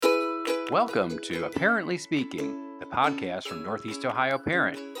Welcome to Apparently Speaking, the podcast from Northeast Ohio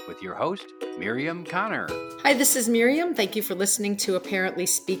Parent, with your host, Miriam Connor. Hi, this is Miriam. Thank you for listening to Apparently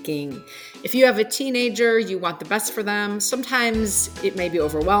Speaking. If you have a teenager, you want the best for them. Sometimes it may be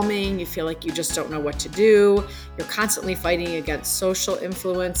overwhelming. You feel like you just don't know what to do. You're constantly fighting against social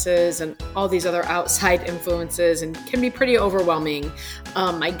influences and all these other outside influences, and can be pretty overwhelming.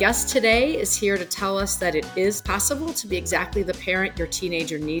 My guest today is here to tell us that it is possible to be exactly the parent your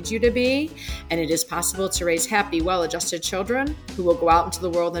teenager needs you to be, and it is possible to raise happy, well-adjusted children who will go out into the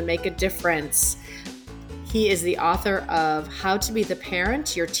world and make a difference. He is the author of How to Be the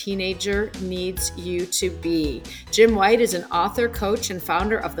Parent Your Teenager Needs You to Be. Jim White is an author, coach, and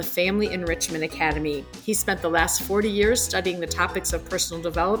founder of the Family Enrichment Academy. He spent the last 40 years studying the topics of personal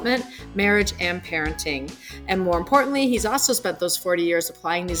development, marriage, and parenting. And more importantly, he's also spent those 40 years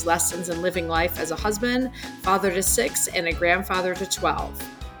applying these lessons and living life as a husband, father to 6, and a grandfather to 12.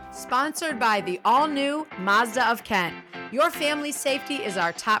 Sponsored by the all-new Mazda of Kent. Your family's safety is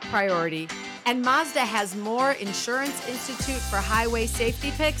our top priority. And Mazda has more Insurance Institute for Highway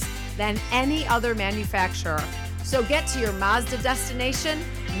Safety picks than any other manufacturer. So get to your Mazda destination,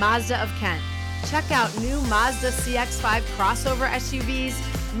 Mazda of Kent. Check out new Mazda CX-5 crossover SUVs,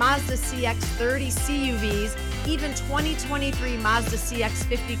 Mazda CX-30 CUVs, even 2023 Mazda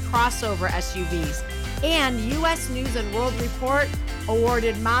CX-50 crossover SUVs. And U.S. News & World Report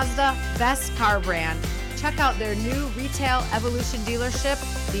awarded Mazda Best Car Brand. Check out their new retail evolution dealership,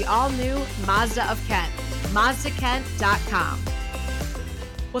 the all-new Mazda of Kent, mazdakent.com.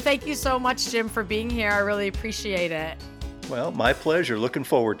 Well, thank you so much, Jim, for being here. I really appreciate it. Well, my pleasure. Looking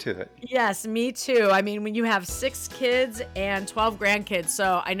forward to it. Yes, me too. I mean, when you have 6 kids and 12 grandkids,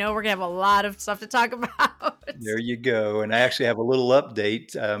 so I know we're going to have a lot of stuff to talk about. There you go. And I actually have a little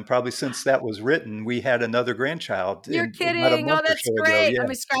update. Probably since that was written, we had another grandchild. You're kidding. Oh, that's so great. Yeah. Let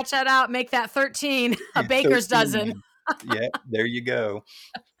me scratch that out. Make that 13, a baker's 13. dozen. Yeah, there you go.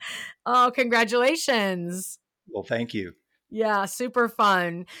 Oh, congratulations. Well, thank you. Yeah, super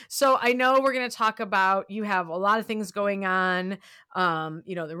fun. So I know we're going to talk about, you have a lot of things going on, the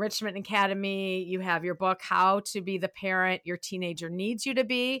Enrichment Academy, you have your book, How to Be the Parent Your Teenager Needs You to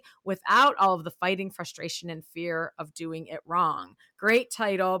Be, without all of the fighting, frustration, and fear of doing it wrong. Great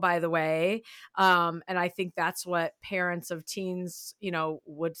title, by the way. And I think that's what parents of teens,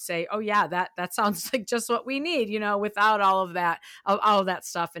 would say, oh yeah, that sounds like just what we need, without all of that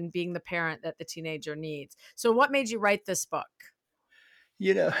stuff and being the parent that the teenager needs. So what made you write this book?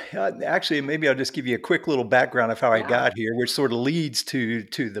 Actually, maybe I'll just give you a quick little background of how I Yeah. got here, which sort of leads to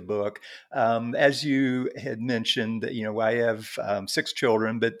the book. As you had mentioned, I have 6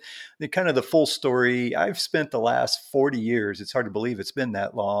 children, but the full story, I've spent the last 40 years, it's hard to believe it's been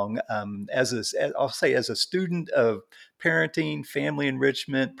that long, as a student of parenting, family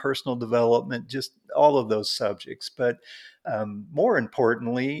enrichment, personal development, just all of those subjects. But more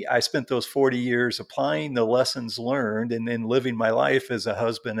importantly, I spent those 40 years applying the lessons learned and then living my life as a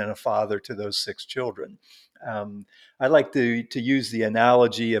husband and a father to those 6 children. I like to use the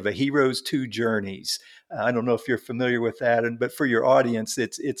analogy of a hero's 2 journeys. I don't know if you're familiar with that, but for your audience,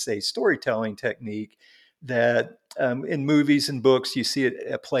 it's a storytelling technique that in movies and books, you see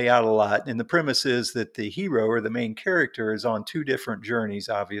it play out a lot. And the premise is that the hero or the main character is on 2 different journeys,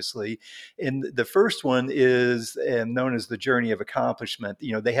 obviously. And the first one is known as the journey of accomplishment.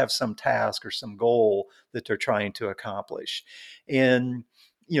 They have some task or some goal that they're trying to accomplish. And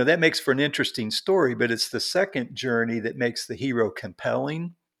that makes for an interesting story, but it's the second journey that makes the hero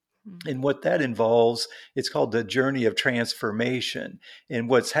compelling. And what that involves, it's called the journey of transformation. And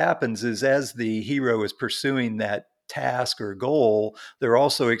what's happens is as the hero is pursuing that task or goal, they're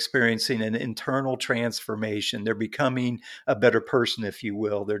also experiencing an internal transformation. They're becoming a better person, if you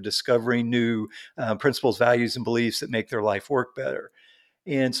will. They're discovering new principles, values, and beliefs that make their life work better.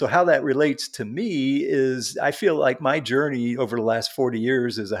 And so how that relates to me is I feel like my journey over the last 40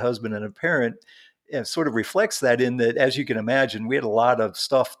 years as a husband and a parent sort of reflects that, in that, as you can imagine, we had a lot of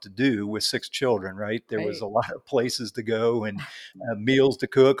stuff to do with 6 children, right? There was a lot of places to go and meals to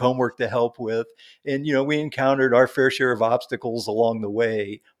cook, homework to help with. And, we encountered our fair share of obstacles along the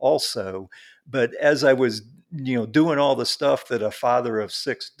way also. But as I was doing all the stuff that a father of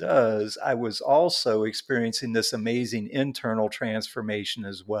 6 does, I was also experiencing this amazing internal transformation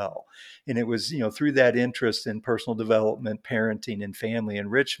as well. And it was, through that interest in personal development, parenting, and family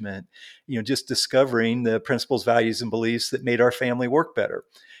enrichment, just discovering the principles, values, and beliefs that made our family work better.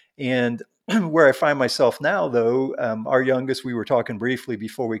 And where I find myself now, though, our youngest, we were talking briefly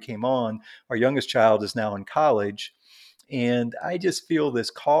before we came on, our youngest child is now in college. And I just feel this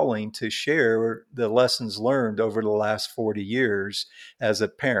calling to share the lessons learned over the last 40 years as a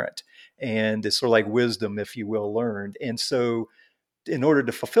parent. and it's sort of like wisdom, if you will, learned. And so in order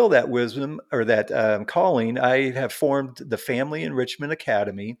to fulfill that wisdom or that calling, I have formed the Family Enrichment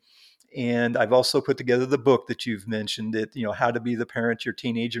Academy. And I've also put together the book that you've mentioned, that, how to be the parent your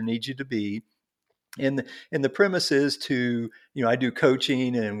teenager needs you to be. And the premise is to, I do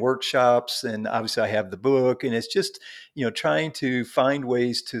coaching and workshops, and obviously I have the book, and it's just, trying to find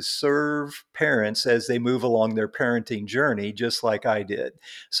ways to serve parents as they move along their parenting journey, just like I did.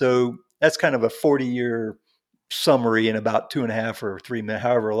 So that's kind of a 40-year summary in about 2.5 or 3 minutes,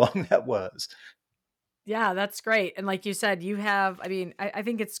 however long that was. Yeah, that's great. And like you said, I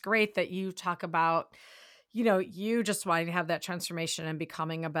think it's great that you talk about, you just wanting to have that transformation and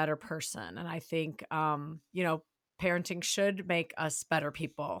becoming a better person. And I think, parenting should make us better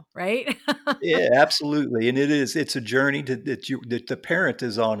people, right? Yeah, absolutely. And it's a journey that the parent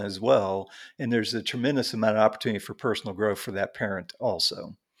is on as well. And there's a tremendous amount of opportunity for personal growth for that parent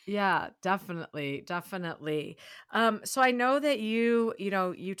also. Yeah, definitely, definitely. So I know that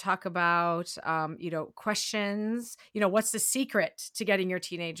you talk about, questions. What's the secret to getting your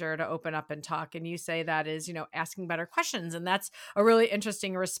teenager to open up and talk? And you say that is, asking better questions, and that's a really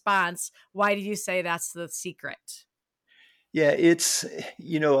interesting response. Why do you say that's the secret? Yeah, it's,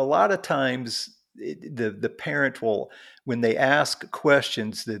 a lot of times the parent will, when they ask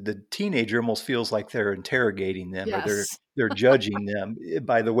questions, the teenager almost feels like they're interrogating them, or they're Yes. they're judging them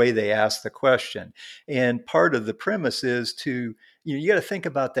by the way they ask the question. And part of the premise is to, you got to think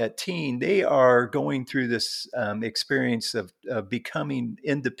about that teen. They are going through this experience of becoming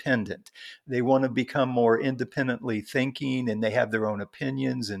independent. They want to become more independently thinking, and they have their own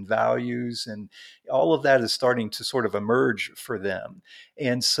opinions and values, and all of that is starting to sort of emerge for them.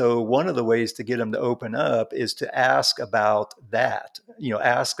 And so one of the ways to get them to open up is to ask about that,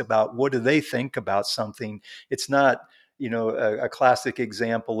 ask about what do they think about something. It's not, a classic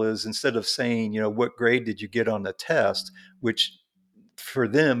example is, instead of saying, what grade did you get on the test, which for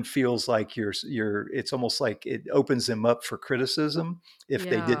them feels like it's almost like it opens them up for criticism if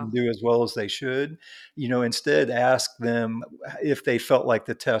they Yeah. didn't do as well as they should. Instead ask them if they felt like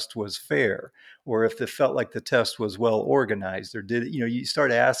the test was fair, or if they felt like the test was well organized, or did, you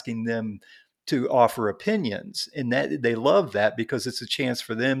start asking them to offer opinions, and that they love that, because it's a chance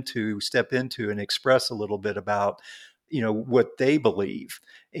for them to step into and express a little bit about, what they believe.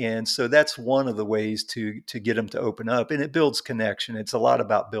 And so that's one of the ways to get them to open up, and it builds connection. It's a lot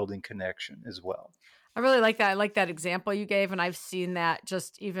about building connection as well. I really like that. I like that example you gave, and I've seen that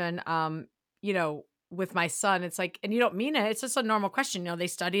just even, with my son. It's like, and you don't mean it. It's just a normal question. They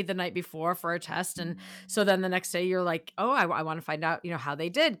studied the night before for a test, and so then the next day you're like, oh, I want to find out, how they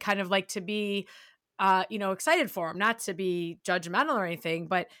did. Kind of like to be, excited for them, not to be judgmental or anything,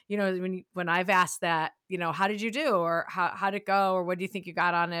 but when I've asked that, how did you do, or how'd it go, or what do you think you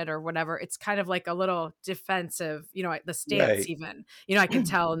got on it, or whatever, it's kind of like a little defensive, the stance, Right. even, I can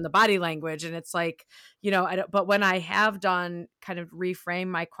tell in the body language, and it's like, I don't, but when I have done kind of reframe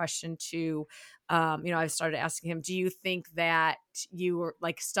my question to, I've started asking him, do you think that you were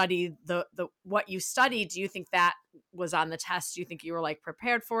like studied the what you studied? Do you think that was on the test? Do you think you were like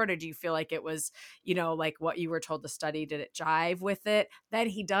prepared for it? Or do you feel like it was, like what you were told to study? Did it jive with it? Then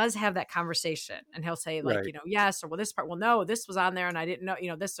he does have that conversation, and he'll say like, Right. yes, or well, this part, well, no, this was on there and I didn't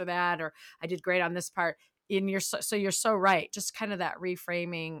know, this or that, or I did great on this part. In your, so you're so right. Just kind of that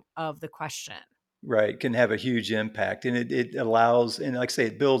reframing of the question. Right, can have a huge impact, and it allows, and like I say,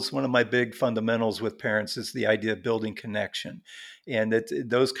 it builds. One of my big fundamentals with parents is the idea of building connection, and that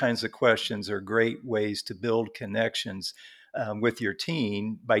those kinds of questions are great ways to build connections with your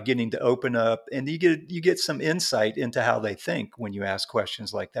teen, by getting to open up, and you get some insight into how they think when you ask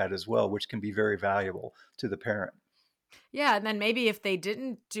questions like that as well, which can be very valuable to the parent. Yeah, and then maybe if they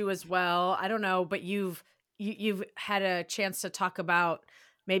didn't do as well, I don't know, but you've had a chance to talk about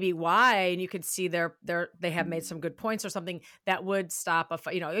maybe why, and you could see they have made some good points or something that would stop a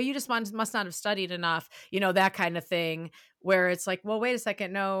fight. "Oh, you just must not have studied enough," that kind of thing, where it's like, well, wait a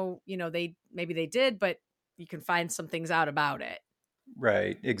second, no, they maybe they did, but you can find some things out about it.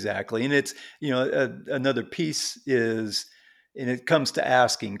 Right, exactly. And it's, another piece is, and it comes to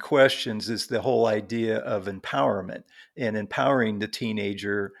asking questions, is the whole idea of empowerment, and empowering the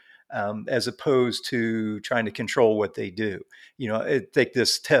teenager, as opposed to trying to control what they do. Take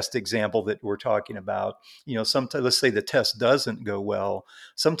this test example that we're talking about. Sometimes, let's say the test doesn't go well.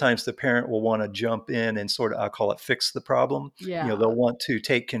 Sometimes the parent will want to jump in and sort of, I call it, fix the problem. Yeah. They'll want to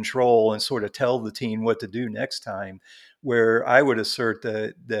take control and sort of tell the teen what to do next time, where I would assert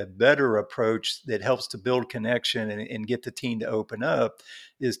the better approach that helps to build connection and get the teen to open up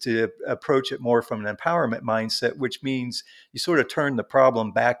is to approach it more from an empowerment mindset, which means you sort of turn the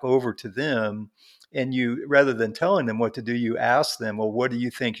problem back over to them. And you, rather than telling them what to do, you ask them, well, what do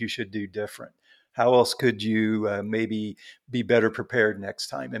you think you should do different? How else could you maybe be better prepared next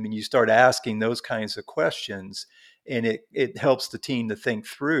time? I mean, you start asking those kinds of questions, and it helps the teen to think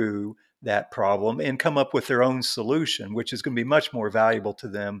through that problem and come up with their own solution, which is going to be much more valuable to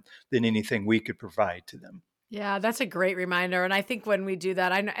them than anything we could provide to them. Yeah, that's a great reminder. And I think when we do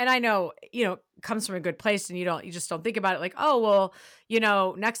that, I know, it comes from a good place, and you just don't think about it like, oh,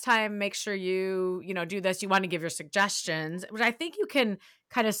 well, next time, make sure you do this. You want to give your suggestions, which I think you can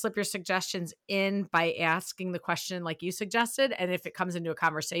kind of slip your suggestions in by asking the question like you suggested. And if it comes into a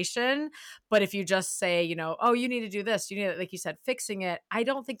conversation, but if you just say, oh, you need to do this, you need, like you said, fixing it, I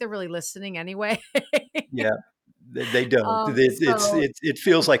don't think they're really listening anyway. Yeah. They don't. So It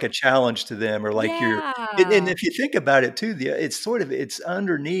feels like a challenge to them, or like and yeah. if you think about it too, it's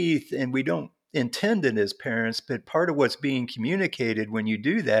underneath, and we don't intend it as parents, but part of what's being communicated when you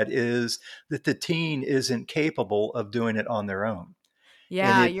do that is that the teen isn't capable of doing it on their own. And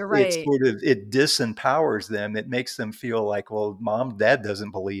Yeah, you're it right. sort of, it disempowers them. It makes them feel like, well, mom, dad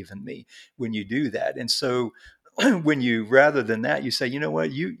doesn't believe in me when you do that. And so when you, rather than that, you say, you know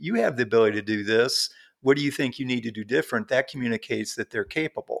what, you have the ability to do this. What do you think you need to do different? That communicates that they're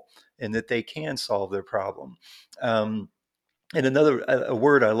capable and that they can solve their problem. And another a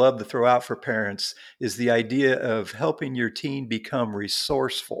word I love to throw out for parents is the idea of helping your teen become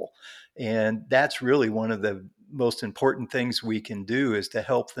resourceful. And that's really one of the most important things we can do, is to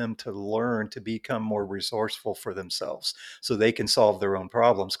help them to learn to become more resourceful for themselves so they can solve their own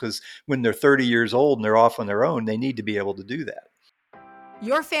problems. Because when they're 30 years old and they're off on their own, they need to be able to do that.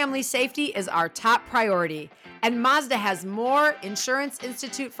 Your family safety is our top priority, and Mazda has more Insurance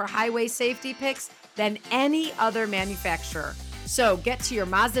Institute for Highway Safety picks than any other manufacturer. So get to your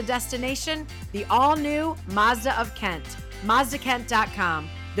Mazda destination, the all-new Mazda of Kent, MazdaKent.com.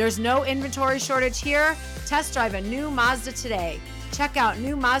 There's no inventory shortage here. Test drive a new Mazda today. Check out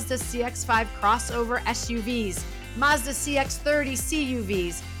new Mazda CX-5 crossover SUVs, Mazda CX-30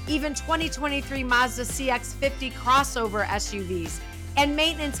 CUVs, even 2023 Mazda CX-50 crossover SUVs. And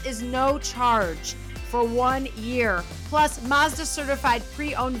maintenance is no charge for 1 year. Plus, Mazda certified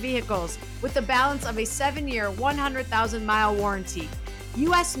pre-owned vehicles with the balance of a 7-year, 100,000-mile warranty.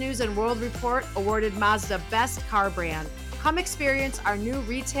 U.S. News and World Report awarded Mazda Best Car Brand. Come experience our new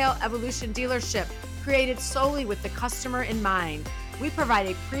Retail Evolution dealership, created solely with the customer in mind. We provide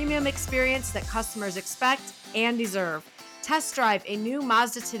a premium experience that customers expect and deserve. Test drive a new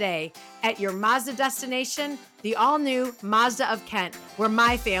Mazda today at your Mazda destination, the all-new Mazda of Kent, where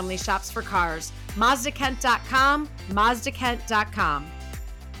my family shops for cars. MazdaKent.com, MazdaKent.com.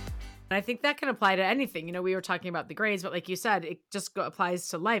 And I think that can apply to anything. We were talking about the grades, but like you said, it just applies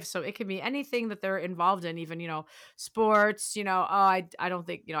to life. So it can be anything that they're involved in, even, sports, oh, I don't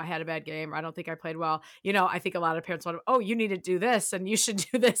think, I had a bad game, or I don't think I played well. I think a lot of parents want to, oh, you need to do this and you should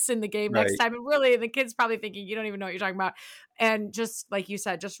do this in the game next Right. time. And really, the kid's probably thinking, you don't even know what you're talking about. And just like you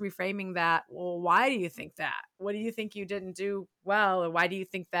said, just reframing that. Well, why do you think that? What do you think you didn't do well? Or why do you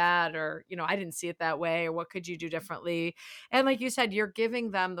think that? Or, I didn't see it that way. Or what could you do differently? And like you said, you're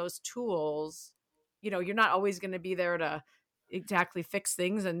giving them those tools. You're not always going to be there to exactly fix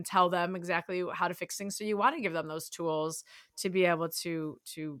things and tell them exactly how to fix things. So you want to give them those tools to be able to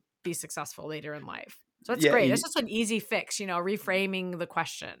be successful later in life. So that's Yeah. great. It's just an easy fix, reframing the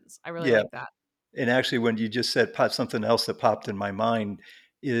questions. I really Yeah. like that. And actually, when you just said something else that popped in my mind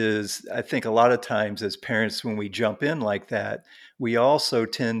is, I think a lot of times as parents, when we jump in like that, we also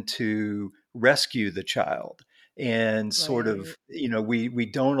tend to rescue the child and sort Right. of, we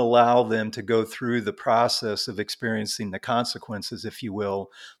don't allow them to go through the process of experiencing the consequences, if you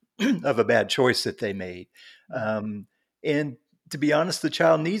will, of a bad choice that they made. And to be honest, the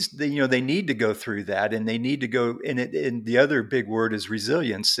child needs, they need to go through that, and they need to go in it. And the other big word is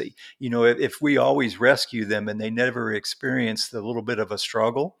resiliency. If we always rescue them and they never experience the little bit of a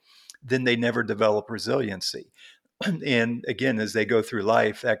struggle, then they never develop resiliency. And again, as they go through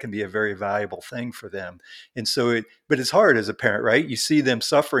life, that can be a very valuable thing for them. And so but it's hard as a parent, right? You see them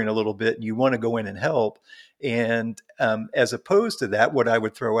suffering a little bit and you want to go in and help. And as opposed to that, what I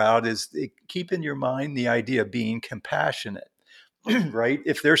would throw out is keep in your mind the idea of being compassionate. Right?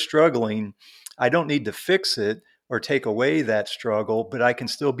 If they're struggling, I don't need to fix it or take away that struggle, but I can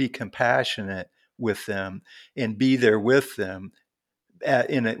still be compassionate with them and be there with them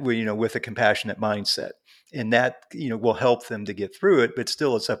with a compassionate mindset. And that, will help them to get through it, but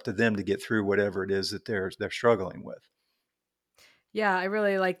still it's up to them to get through whatever it is that they're struggling with. Yeah, I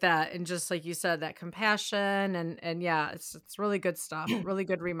really like that. And just like you said, that compassion and yeah, it's really good stuff, really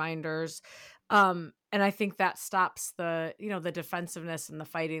good reminders. And I think that stops the, the defensiveness and the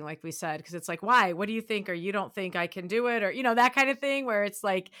fighting, like we said, because it's like, why? What do you think? Or you don't think I can do it? Or, that kind of thing where it's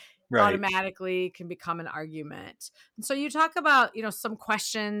like Right. automatically can become an argument. And so you talk about, some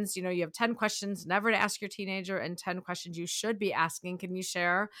questions, you have 10 questions never to ask your teenager and 10 questions you should be asking. Can you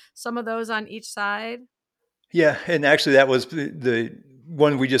share some of those on each side? Yeah, and actually, that was the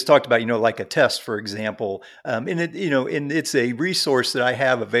one we just talked about. Like a test, for example, and and it's a resource that I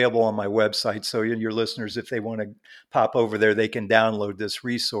have available on my website. So your listeners, if they want to pop over there, they can download this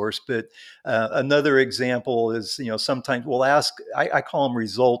resource. But another example is, sometimes we'll ask. I call them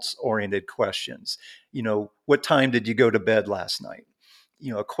results-oriented questions. What time did you go to bed last night?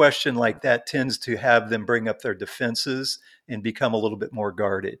 A question like that tends to have them bring up their defenses and become a little bit more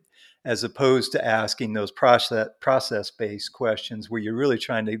guarded, as opposed to asking those process-based questions where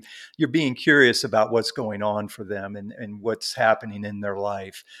you're being curious about what's going on for them and what's happening in their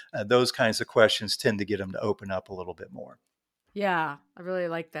life. Those kinds of questions tend to get them to open up a little bit more. Yeah, I really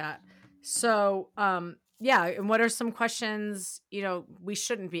like that. So, yeah, and what are some questions, we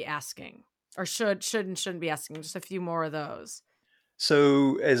shouldn't be asking or shouldn't be asking? Just a few more of those.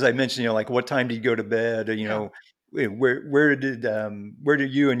 So as I mentioned, like what time did you go to bed? Or, Yeah. where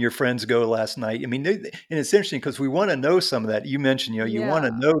did you and your friends go last night? I mean, and it's interesting because we want to know some of that. You mentioned, you want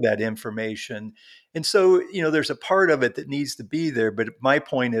to Yeah. know that information, and so there's a part of it that needs to be there. But my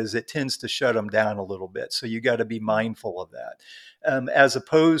point is, it tends to shut them down a little bit. So you got to be mindful of that, as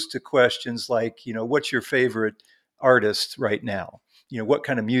opposed to questions like, what's your favorite artist right now? What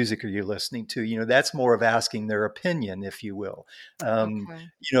kind of music are you listening to? That's more of asking their opinion, if you will. Um, Okay.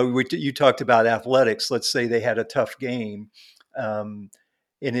 you talked about athletics. Let's say they had a tough game. Um,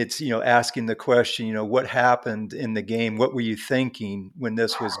 and it's, asking the question, what happened in the game? What were you thinking when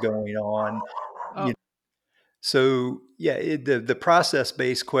this was going on? Oh, So yeah, the process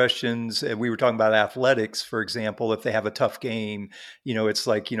based questions. And we were talking about athletics, for example. If they have a tough game, it's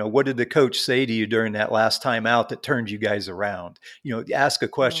like, what did the coach say to you during that last time out that turned you guys around? Ask a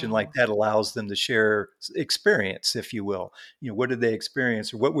question like oh, that allows them to share experience, if you will. What did they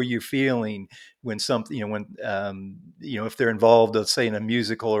experience, or what were you feeling when something, if they're involved, let's say in a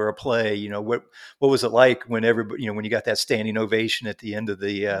musical or a play, what was it like when everybody, when you got that standing ovation at the end of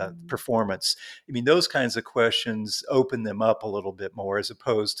the mm. performance? I mean, those kinds of questions open them up a little bit more as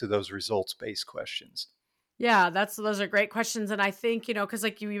opposed to those results based questions. Yeah, those are great questions. And I think, because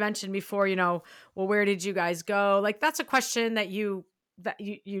like you mentioned before, well, where did you guys go? Like that's a question that you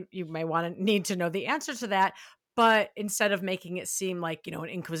may want to need to know the answer to that. But instead of making it seem like, an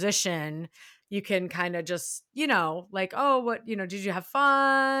inquisition, you can kind of just, like, oh, what, did you have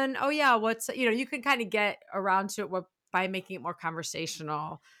fun? Oh yeah, you can kind of get around to it by making it more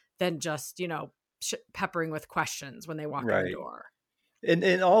conversational than just, peppering with questions when they walk in the Right. door.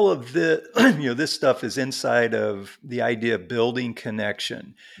 And all of the this stuff is inside of the idea of building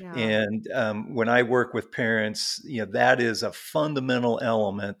connection. Yeah. And when I work with parents, that is a fundamental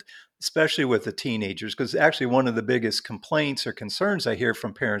element, especially with the teenagers, because actually one of the biggest complaints or concerns I hear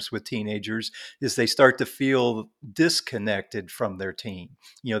from parents with teenagers is they start to feel disconnected from their teen.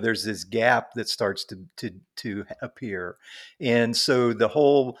 There's this gap that starts to appear, and so the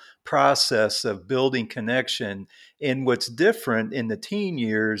whole process of building connection. And what's different in the teen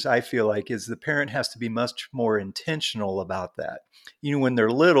years, I feel like, is the parent has to be much more intentional about that. When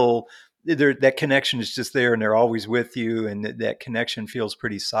they're little, that connection is just there and they're always with you, and that connection feels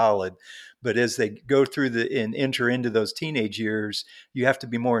pretty solid. But as they go through and enter into those teenage years, you have to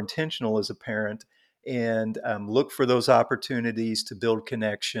be more intentional as a parent and look for those opportunities to build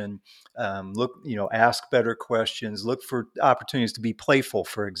connection. Ask better questions, look for opportunities to be playful,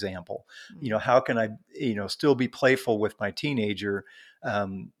 for example. Mm. How can I, still be playful with my teenager?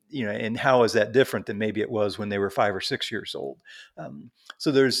 And how is that different than maybe it was when they were 5 or 6 years old?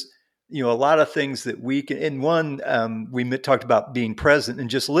 So there's, a lot of things that we can, and one, we talked about being present and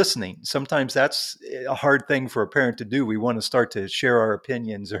just listening. Sometimes that's a hard thing for a parent to do. We want to start to share our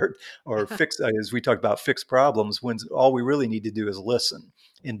opinions or fix, as we talked about, fix problems, when all we really need to do is listen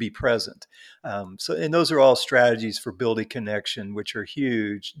and be present. And those are all strategies for building connection, which are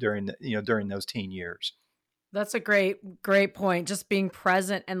huge during those teen years. That's a great point. Just being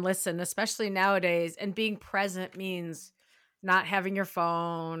present and listen, especially nowadays. And being present means not having your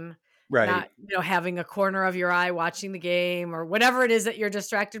phone, Right. not, having a corner of your eye watching the game or whatever it is that you're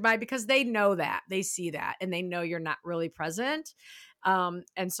distracted by, because they know that, they see that, and they know you're not really present. And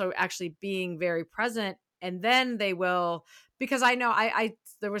so actually being very present, and then they will, because I know I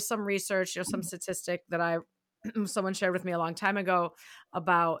there was some research, some statistic that I someone shared with me a long time ago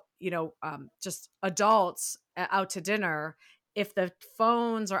about, just adults out to dinner. If the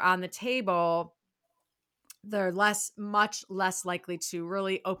phones are on the table, they're much less likely to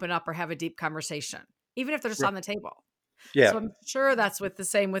really open up or have a deep conversation, even if they're just Right. on the table. Yeah. So I'm sure that's with the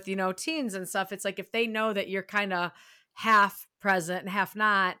same with, teens and stuff. It's like if they know that you're kind of half present and half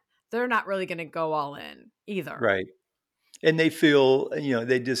not, they're not really going to go all in either. Right. And they feel,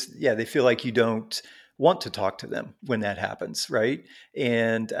 they feel like you don't want to talk to them when that happens, right?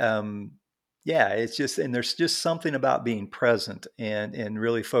 And it's just, and there's just something about being present and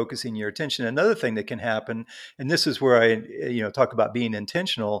really focusing your attention. Another thing that can happen, and this is where I, talk about being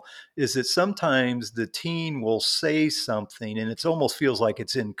intentional, is that sometimes the teen will say something, and it almost feels like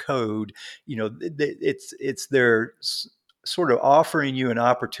it's in code. It's their sort of offering you an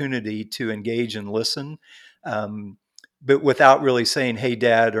opportunity to engage and listen. Um, but without really saying, "Hey,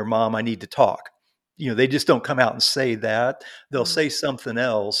 dad," or "Mom, I need to talk." They just don't come out and say that. They'll Mm. say something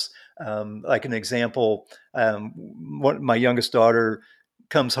else. Like an example, my youngest daughter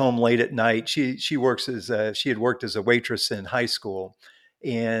comes home late at night. She had worked as a waitress in high school,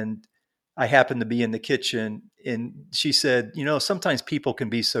 and I happened to be in the kitchen, and she said, "Sometimes people can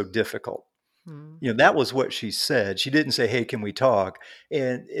be so difficult." Mm. That was what she said. She didn't say, "Hey, can we talk?"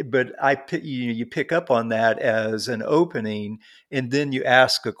 But you pick up on that as an opening, and then you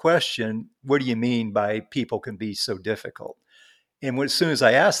ask a question. What do you mean by people can be so difficult? And as soon as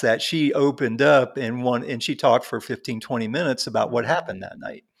I asked that, she opened up and she talked for 15, 20 minutes about what happened that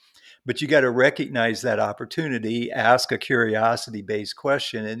night. But you got to recognize that opportunity, ask a curiosity based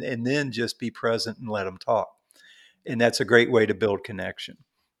question, and then just be present and let them talk. And that's a great way to build connection.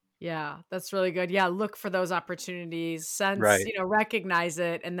 Yeah, that's really good. Yeah, look for those opportunities, Right. recognize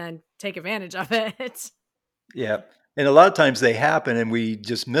it, and then take advantage of it. Yeah. And a lot of times they happen and we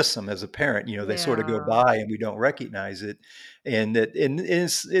just miss them as a parent. They sort of go Yeah. by and we don't recognize it. And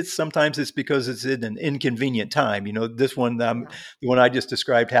it's sometimes it's because it's in an inconvenient time. This one, Yeah. the one I just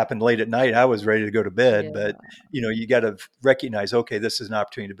described happened late at night. I was ready to go to bed, Yeah. but you got to recognize, okay, this is an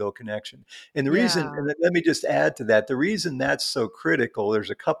opportunity to build connection. And the reason, Yeah. and let me just add to that, the reason that's so critical, there's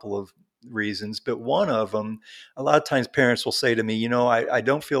a couple of reasons, but one of them, a lot of times parents will say to me, I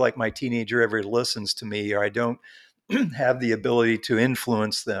don't feel like my teenager ever listens to me, or I don't have the ability to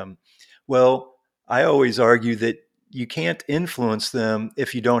influence them. Well, I always argue that you can't influence them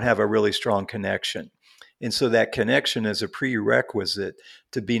if you don't have a really strong connection. And so that connection is a prerequisite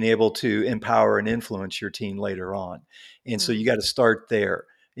to being able to empower and influence your teen later on. And so you Mm. got to start there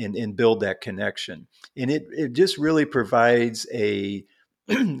and build that connection. And it just really provides think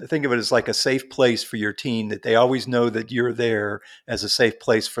of it as like a safe place for your teen, that they always know that you're there as a safe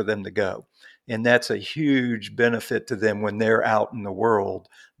place for them to go. And that's a huge benefit to them when they're out in the world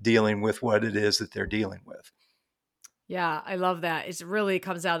dealing with what it is that they're dealing with. Yeah, I love that. It really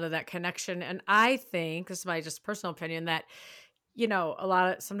comes down to that connection. And I think, this is my just personal opinion, that,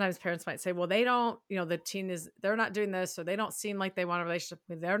 sometimes parents might say, well, they don't, the teen they're not doing this, or they don't seem like they want a relationship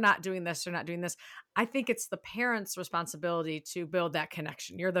with, they're not doing this, they're not doing this. I think it's the parent's responsibility to build that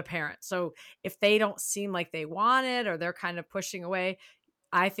connection. You're the parent. So if they don't seem like they want it, or they're kind of pushing away,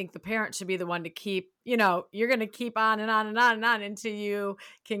 I think the parent should be the one to keep, you're going to keep on and on and on and on until you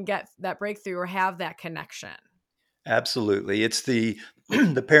can get that breakthrough or have that connection. Absolutely. It's the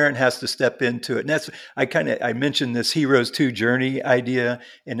parent has to step into it. And that's I mentioned this Heroes 2 journey idea,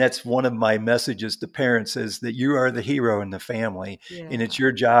 and that's one of my messages to parents, is that you are the hero in the family, and Yeah. it's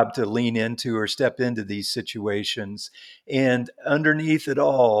your job to lean into or step into these situations. And underneath it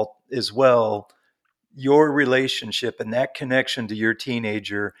all as well, your relationship and that connection to your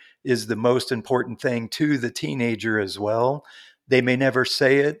teenager is the most important thing to the teenager as well. They may never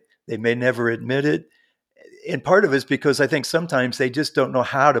say it, they may never admit it, and part of it is because I think sometimes they just don't know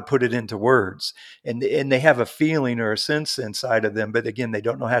how to put it into words, and they have a feeling or a sense inside of them, but again, they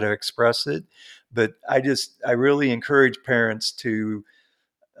don't know how to express it. But I really encourage parents to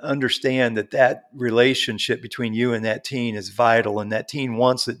understand that relationship between you and that teen is vital, and that teen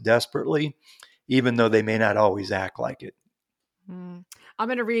wants it desperately, even though they may not always act like it. Mm. I'm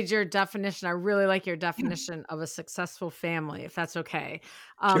going to read your definition. I really like your definition of a successful family, if that's okay.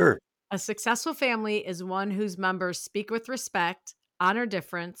 Um, Sure. a successful family is one whose members speak with respect, honor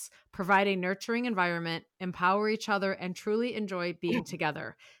difference, provide a nurturing environment, empower each other, and truly enjoy being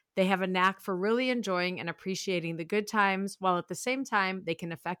together. They have a knack for really enjoying and appreciating the good times, while at the same time, they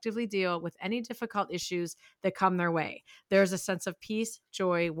can effectively deal with any difficult issues that come their way. There's a sense of peace,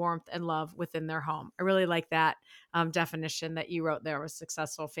 joy, warmth, and love within their home. I really like that definition that you wrote there, was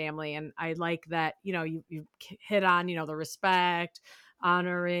successful family. And I like that, you hit on, the respect,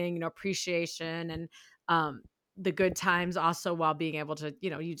 honoring, appreciation. And the good times also, while being able to,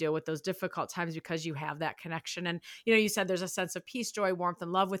 you deal with those difficult times because you have that connection. And, you said there's a sense of peace, joy, warmth,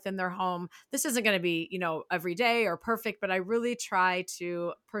 and love within their home. This isn't going to be, every day or perfect, but I really try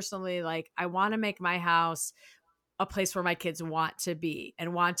to personally, like, I want to make my house a place where my kids want to be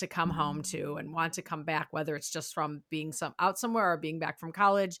and want to come home to and want to come back, whether it's just from being out somewhere or being back from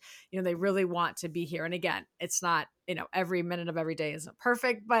college. They really want to be here. And again, it's not, every minute of every day isn't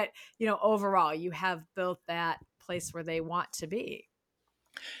perfect, but, overall, you have built that place where they want to be.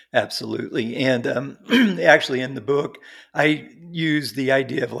 Absolutely. And actually, in the book, I use the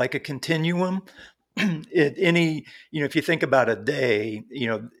idea of like a continuum. If you think about a day,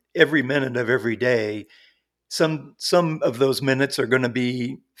 every minute of every day, some of those minutes are going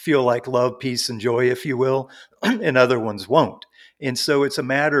to feel like love, peace, and joy, if you will, and other ones won't. And so it's a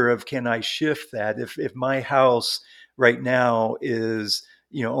matter of, can I shift that? If my house right now is,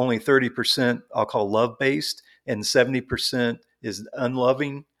 only 30%, I'll call love based, and 70% is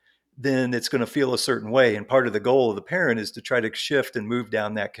unloving, then it's going to feel a certain way. And part of the goal of the parent is to try to shift and move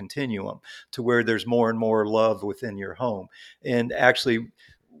down that continuum to where there's more and more love within your home. And actually,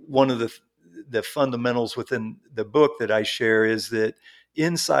 one of the fundamentals within the book that I share is that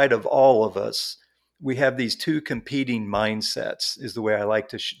inside of all of us, we have these two competing mindsets, is the way I like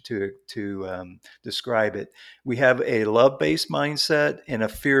to describe it. We have a love-based mindset and a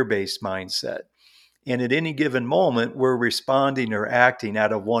fear-based mindset. And at any given moment, we're responding or acting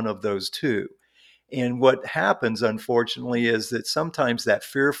out of one of those two. And what happens, unfortunately, is that sometimes that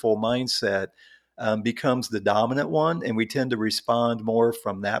fearful mindset becomes the dominant one, and we tend to respond more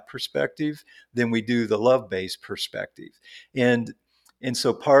from that perspective than we do the love-based perspective. And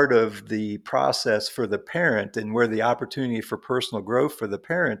so part of the process for the parent, and where the opportunity for personal growth for the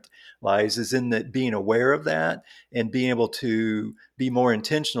parent lies, is in that being aware of that and being able to be more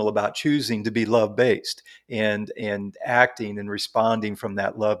intentional about choosing to be love-based and acting and responding from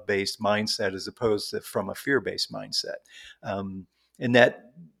that love-based mindset as opposed to from a fear-based mindset. And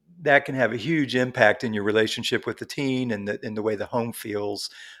that can have a huge impact in your relationship with the teen and the way the home feels,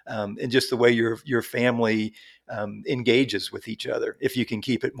 and just the way your family engages with each other, if you can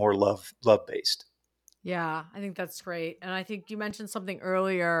keep it more love-based. Yeah, I think that's great. And I think you mentioned something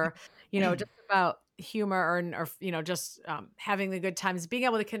earlier, just about humor or just having the good times, being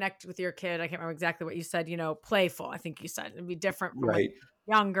able to connect with your kid. I can't remember exactly what you said, playful. I think you said it'd be different from Right.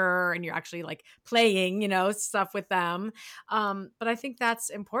 younger and you're actually like playing, stuff with them. But I think that's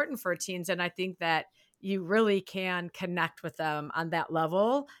important for teens. And I think that you really can connect with them on that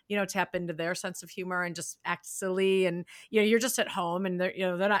level, tap into their sense of humor and just act silly. And, you're just at home and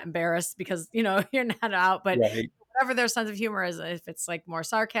they're not embarrassed because, you're not out, but Right. whatever their sense of humor is, if it's like more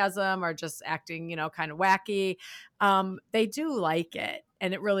sarcasm or just acting, kind of wacky, they do like it.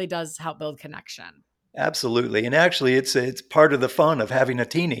 And it really does help build connection. Absolutely. And actually, it's part of the fun of having a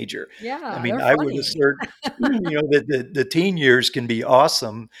teenager. I Yeah, mean, they're I would funny. assert, that the teen years can be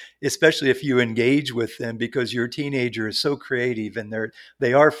awesome, especially if you engage with them, because your teenager is so creative and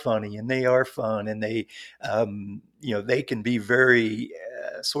they are funny and they are fun, and they can be very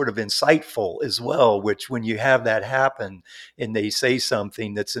sort of insightful as well, which when you have that happen and they say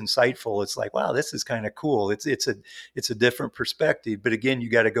something that's insightful, it's like, wow, this is kind of cool. It's a different perspective. But again, you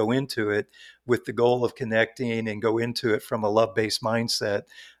got to go into it with the goal of connecting and go into it from a love-based mindset,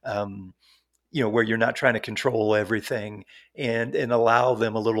 where you're not trying to control everything, and allow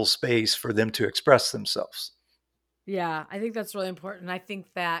them a little space for them to express themselves. Yeah, I think that's really important. I think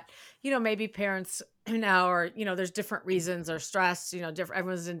that, maybe parents now are, there's different reasons or stress, different,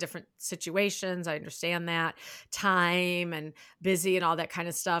 everyone's in different situations. I understand that, time and busy and all that kind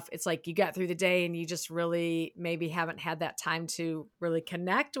of stuff. It's like you get through the day and you just really maybe haven't had that time to really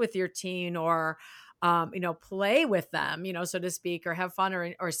connect with your teen or, play with them, so to speak, or have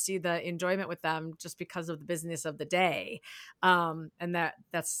fun or see the enjoyment with them just because of the business of the day. And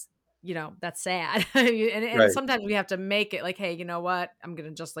that's sad. And Right. sometimes we have to make it like, hey, you know what? I'm going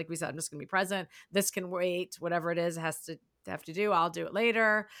to, just like we said, I'm just going to be present. This can wait, whatever it is, it has to have to do. I'll do it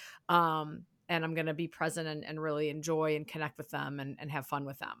later. And I'm going to be present and really enjoy and connect with them and have fun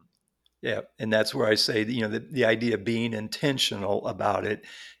with them. Yeah, and that's where I say that, the idea of being intentional about it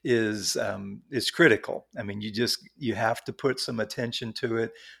is critical. I mean, you have to put some attention to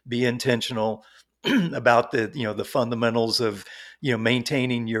it, be intentional about the fundamentals of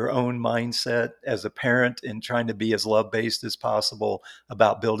maintaining your own mindset as a parent and trying to be as love based as possible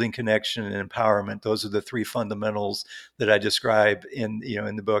about building connection and empowerment. Those are the three fundamentals that I describe in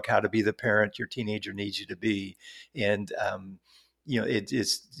the book, How to Be the Parent Your Teenager Needs You to Be. And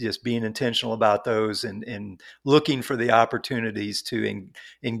it's just being intentional about those and looking for the opportunities to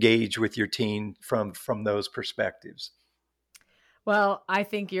engage with your teen from those perspectives. Well, I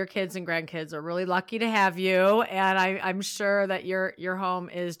think your kids and grandkids are really lucky to have you, and I'm sure that your home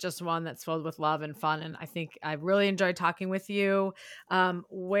is just one that's filled with love and fun. And I think I've really enjoyed talking with you.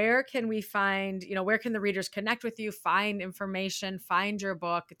 Where can we find, where can the readers connect with you, find information, find your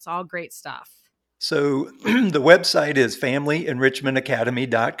book? It's all great stuff. So the website is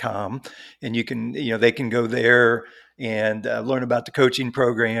familyenrichmentacademy.com, and they can go there and learn about the coaching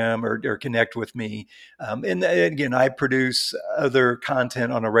program or connect with me. And again, I produce other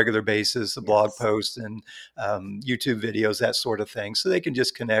content on a regular basis, the blog posts and YouTube videos, that sort of thing. So they can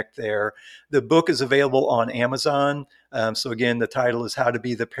just connect there. The book is available on Amazon. So again, the title is How to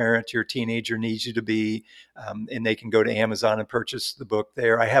Be the Parent Your Teenager Needs You to Be. And they can go to Amazon and purchase the book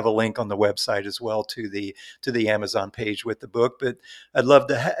there. I have a link on the website as well to the Amazon page with the book. But I'd love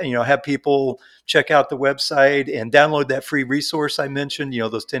to have people check out the website and download that free resource I mentioned,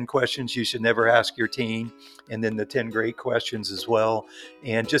 those 10 questions you should never ask your teen, and then the 10 great questions as well,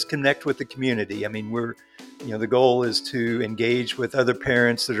 and just connect with the community. I mean, the goal is to engage with other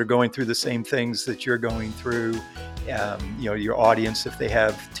parents that are going through the same things that you're going through, your audience, if they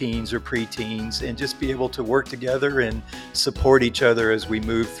have teens or preteens, and just be able to work together and support each other as we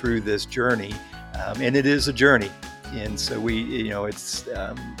move through this journey. And it is a journey. And so we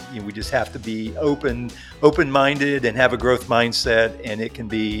just have to be open-minded and have a growth mindset, and it can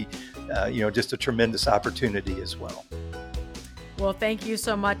be, just a tremendous opportunity as well. Well, thank you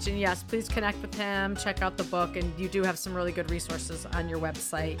so much. And yes, please connect with him, check out the book, and you do have some really good resources on your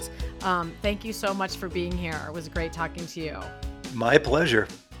website. Thank you so much for being here. It was great talking to you. My pleasure.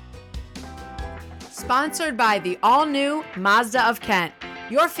 Sponsored by the all-new Mazda of Kent.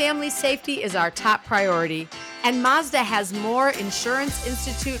 Your family's safety is our top priority. And Mazda has more Insurance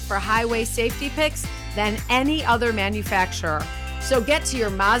Institute for Highway Safety picks than any other manufacturer. So get to your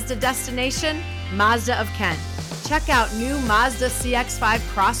Mazda destination, Mazda of Kent. Check out new Mazda CX-5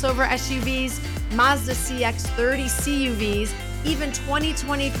 crossover SUVs, Mazda CX-30 CUVs, even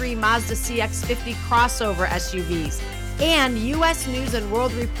 2023 Mazda CX-50 crossover SUVs. And U.S. News &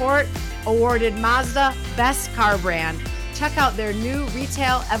 World Report awarded Mazda Best Car Brand. Check out their new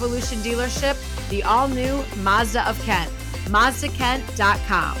retail Evolution dealership, the all-new Mazda of Kent,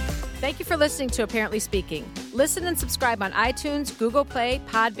 mazdakent.com. Thank you for listening to Apparently Speaking. Listen and subscribe on iTunes, Google Play,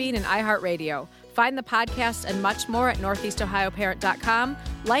 Podbean, and iHeartRadio. Find the podcast and much more at northeastohioparent.com.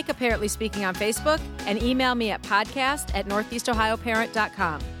 Like Apparently Speaking on Facebook, and email me at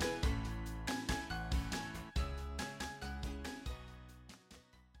podcast@northeastohioparent.com.